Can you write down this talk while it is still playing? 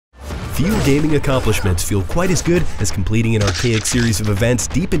Few gaming accomplishments feel quite as good as completing an archaic series of events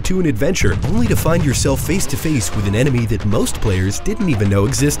deep into an adventure, only to find yourself face to face with an enemy that most players didn't even know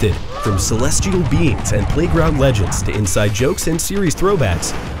existed. From celestial beings and playground legends to inside jokes and series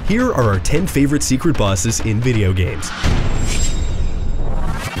throwbacks, here are our 10 favorite secret bosses in video games.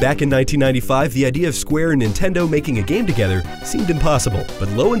 Back in 1995, the idea of Square and Nintendo making a game together seemed impossible, but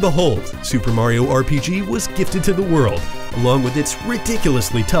lo and behold, Super Mario RPG was gifted to the world, along with its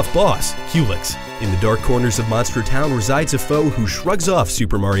ridiculously tough boss, Helix. In the dark corners of Monster Town resides a foe who shrugs off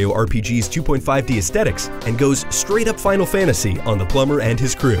Super Mario RPG's 2.5D aesthetics and goes straight up Final Fantasy on the plumber and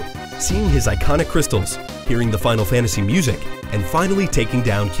his crew. Seeing his iconic crystals, hearing the Final Fantasy music, and finally taking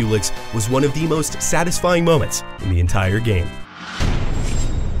down Helix was one of the most satisfying moments in the entire game.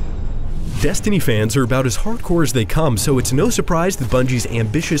 Destiny fans are about as hardcore as they come, so it's no surprise that Bungie's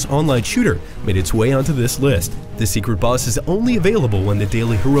ambitious online shooter made its way onto this list. The secret boss is only available when the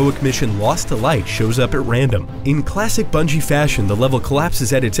daily heroic mission Lost to Light shows up at random. In classic Bungie fashion, the level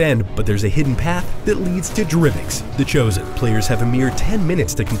collapses at its end, but there's a hidden path that leads to Drivix, the Chosen. Players have a mere 10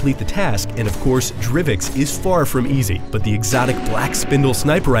 minutes to complete the task, and of course, Drivix is far from easy, but the exotic Black Spindle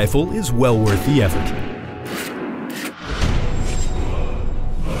sniper rifle is well worth the effort.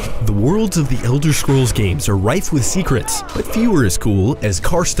 The worlds of the Elder Scrolls games are rife with secrets, but few are as cool as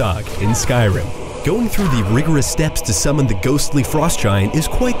Karstag in Skyrim. Going through the rigorous steps to summon the ghostly frost giant is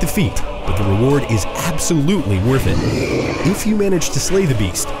quite the feat, but the reward is absolutely worth it. If you manage to slay the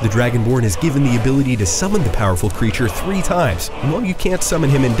beast, the Dragonborn is given the ability to summon the powerful creature 3 times, and while you can't summon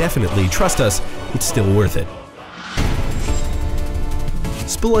him indefinitely, trust us, it's still worth it.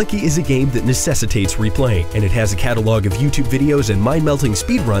 Spelunky is a game that necessitates replaying, and it has a catalog of YouTube videos and mind-melting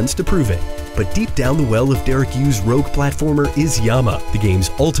speedruns to prove it. But deep down the well of Derek Yu's rogue platformer is Yama, the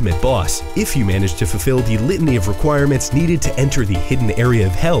game's ultimate boss. If you manage to fulfill the litany of requirements needed to enter the hidden area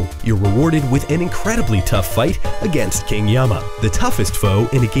of hell, you're rewarded with an incredibly tough fight against King Yama, the toughest foe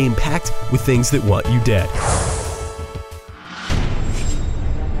in a game packed with things that want you dead.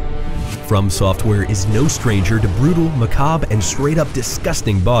 From Software is no stranger to brutal, macabre, and straight-up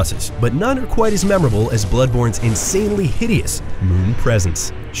disgusting bosses, but none are quite as memorable as Bloodborne's insanely hideous Moon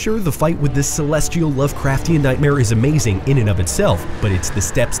Presence. Sure, the fight with this celestial Lovecraftian nightmare is amazing in and of itself, but it's the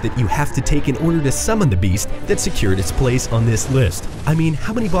steps that you have to take in order to summon the beast that secured its place on this list. I mean,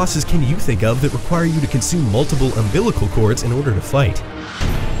 how many bosses can you think of that require you to consume multiple umbilical cords in order to fight?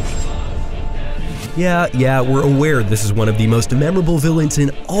 Yeah, we're aware this is one of the most memorable villains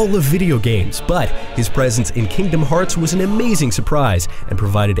in all of video games, but his presence in Kingdom Hearts was an amazing surprise and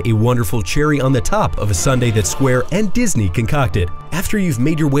provided a wonderful cherry on the top of a sundae that Square and Disney concocted. After you've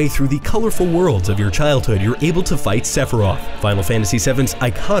made your way through the colorful worlds of your childhood, you're able to fight Sephiroth, Final Fantasy VII's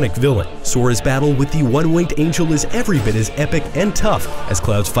iconic villain. Sora's battle with the One-Winged Angel is every bit as epic and tough as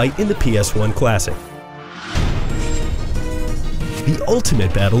Cloud's fight in the PS1 classic. The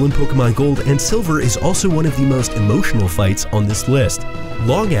ultimate battle in Pokemon Gold and Silver is also one of the most emotional fights on this list.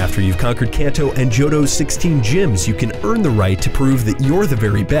 Long after you've conquered Kanto and Johto's 16 gyms, you can earn the right to prove that you're the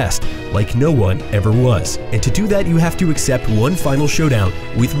very best, like no one ever was. And to do that, you have to accept one final showdown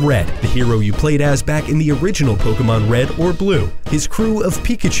with Red, the hero you played as back in the original Pokemon Red or Blue. His crew of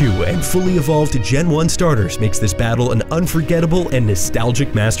Pikachu and fully evolved Gen 1 starters makes this battle an unforgettable and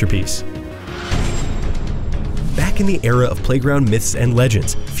nostalgic masterpiece. Back in the era of playground myths and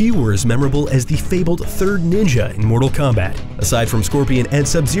legends, few were as memorable as the fabled third ninja in Mortal Kombat. Aside from Scorpion and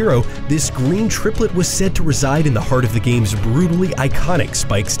Sub-Zero, this green triplet was said to reside in the heart of the game's brutally iconic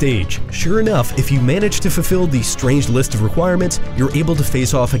Spike stage. Sure enough, if you manage to fulfill the strange list of requirements, you're able to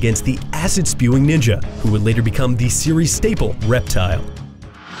face off against the acid-spewing ninja, who would later become the series staple, Reptile.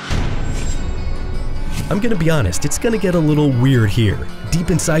 I'm gonna be honest, it's gonna get a little weird here. Deep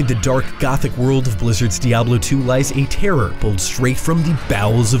inside the dark, gothic world of Blizzard's Diablo 2 lies a terror pulled straight from the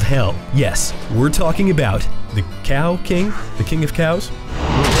bowels of hell. Yes, we're talking about the Cow King? The King of Cows?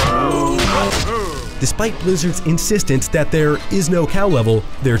 Despite Blizzard's insistence that there is no cow level,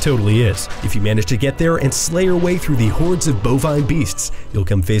 there totally is. If you manage to get there and slay your way through the hordes of bovine beasts, you'll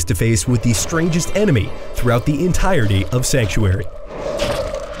come face to face with the strangest enemy throughout the entirety of Sanctuary.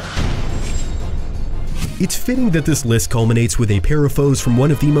 It's fitting that this list culminates with a pair of foes from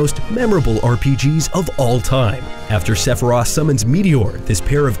one of the most memorable RPGs of all time. After Sephiroth summons Meteor, this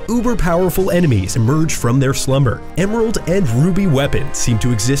pair of uber-powerful enemies emerge from their slumber. Emerald and Ruby weapons seem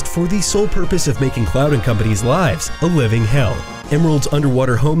to exist for the sole purpose of making Cloud & Company's lives a living hell. Emerald's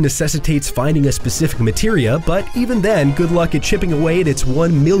underwater home necessitates finding a specific materia, but even then, good luck at chipping away at its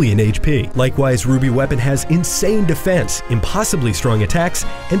 1 million HP. Likewise, Ruby Weapon has insane defense, impossibly strong attacks,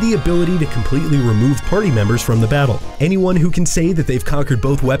 and the ability to completely remove party members from the battle. Anyone who can say that they've conquered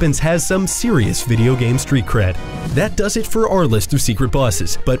both weapons has some serious video game street cred. That does it for our list of secret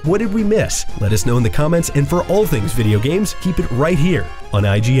bosses, but what did we miss? Let us know in the comments, and for all things video games, keep it right here on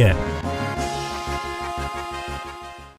IGN.